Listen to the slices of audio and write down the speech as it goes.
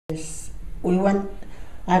We went.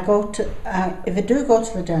 If I do go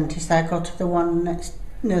to the dentist, I go to the one next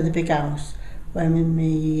near the big house where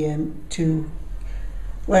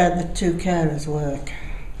where the two carers work.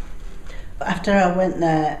 But after I went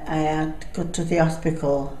there, I had to go to the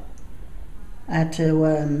hospital. I had to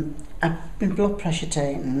have my blood pressure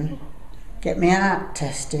taken, get my heart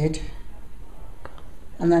tested,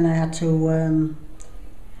 and then I had to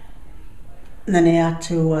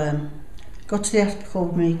go to the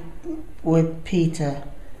hospital with Peter,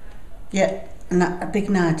 get a big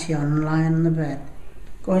nightie on and lie on the bed,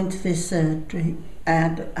 go into this surgery. I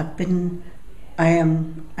had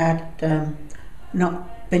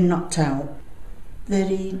not been knocked out.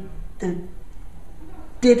 They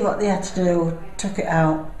did what they had to do, took it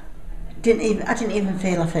out. I didn't even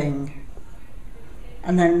feel a thing.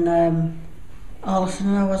 And then all of a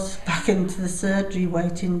sudden I was back into the surgery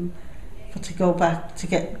waiting to go back to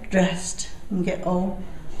get dressed and get home.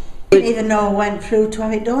 I didn't even know I went through to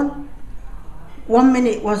have it done. One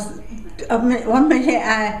minute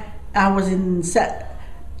I was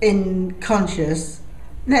in conscious.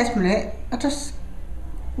 Next minute I just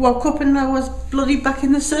woke up and I was bloody back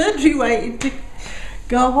in the surgery waiting to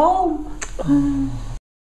go home.